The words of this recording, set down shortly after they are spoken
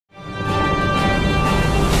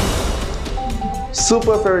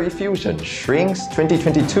Super Furry Fusion shrinks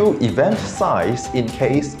 2022 event size in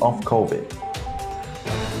case of COVID.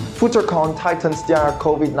 Futerkon tightens their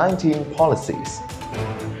COVID-19 policies.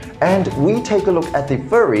 And we take a look at the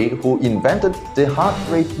furry who invented the heart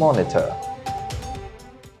rate monitor.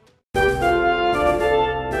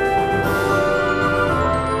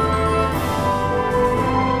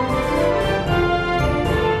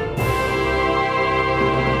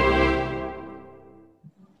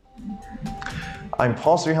 I'm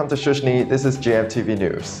Paul Hunter Shushni, this is GFTV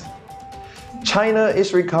News. China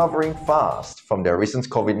is recovering fast from their recent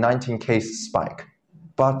COVID-19 case spike.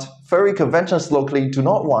 But furry conventions locally do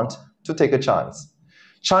not want to take a chance.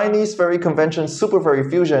 Chinese Furry Convention Super Furry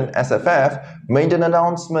Fusion (SFF) made an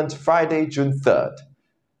announcement Friday, June 3rd.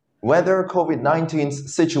 Whether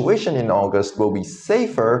COVID-19's situation in August will be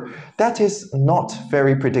safer, that is not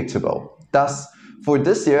very predictable. Thus, for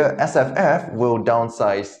this year, SFF will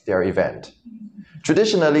downsize their event.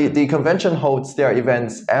 Traditionally, the convention holds their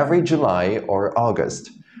events every July or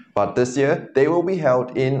August, but this year they will be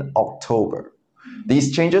held in October.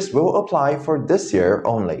 These changes will apply for this year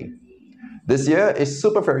only. This year is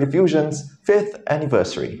Super Furry Fusion's 5th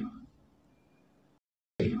anniversary.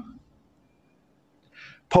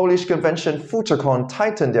 Polish convention Futerkon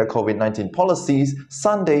tightened their COVID-19 policies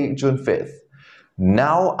Sunday, June 5th.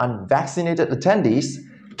 Now unvaccinated attendees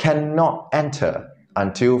cannot enter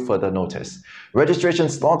until further notice. Registration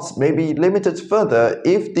slots may be limited further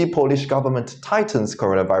if the Polish government tightens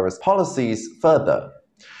coronavirus policies further.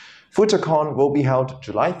 Futerkon will be held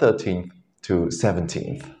July 13th to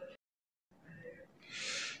 17th.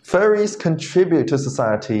 Furries contribute to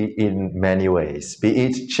society in many ways, be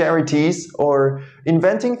it charities or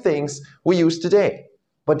inventing things we use today.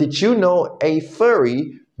 But did you know a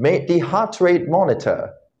furry made the heart rate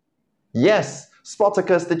monitor? Yes,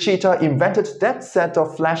 Spartacus the cheetah invented that set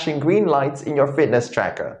of flashing green lights in your fitness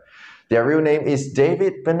tracker. Their real name is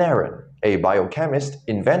David Benaran, a biochemist,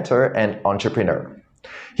 inventor, and entrepreneur.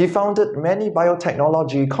 He founded many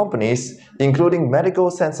biotechnology companies, including medical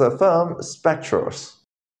sensor firm Spectros.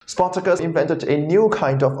 Spartacus invented a new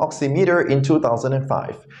kind of oximeter in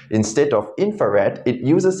 2005. Instead of infrared, it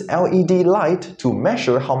uses LED light to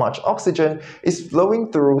measure how much oxygen is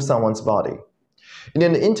flowing through someone's body. In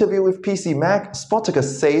an interview with PC Mag,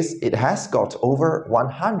 Spartacus says it has got over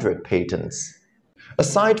 100 patents.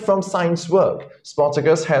 Aside from science work,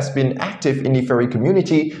 Spartacus has been active in the furry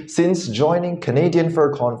community since joining Canadian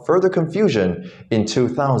Furcon Futurkon Fusion in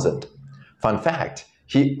 2000. Fun fact,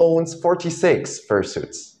 he owns 46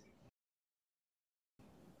 fursuits.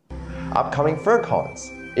 Upcoming Furcons.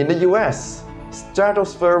 In the US,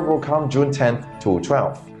 Stratosphere will come June 10th to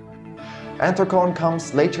 12th. Anthrocon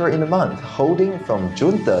comes later in the month, holding from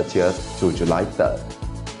June 30th to July 3rd.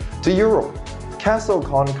 To Europe,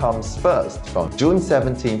 CastleCon comes first from June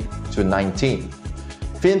 17th to 19th.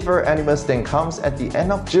 Finfur Animus then comes at the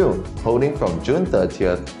end of June, holding from June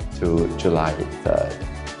 30th to July 3rd.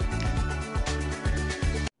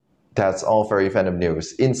 That's all Furry Fandom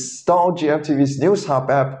news. Install GFTV's News Hub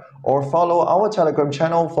app or follow our Telegram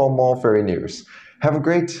channel for more furry news. Have a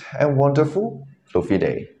great and wonderful fluffy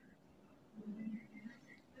day.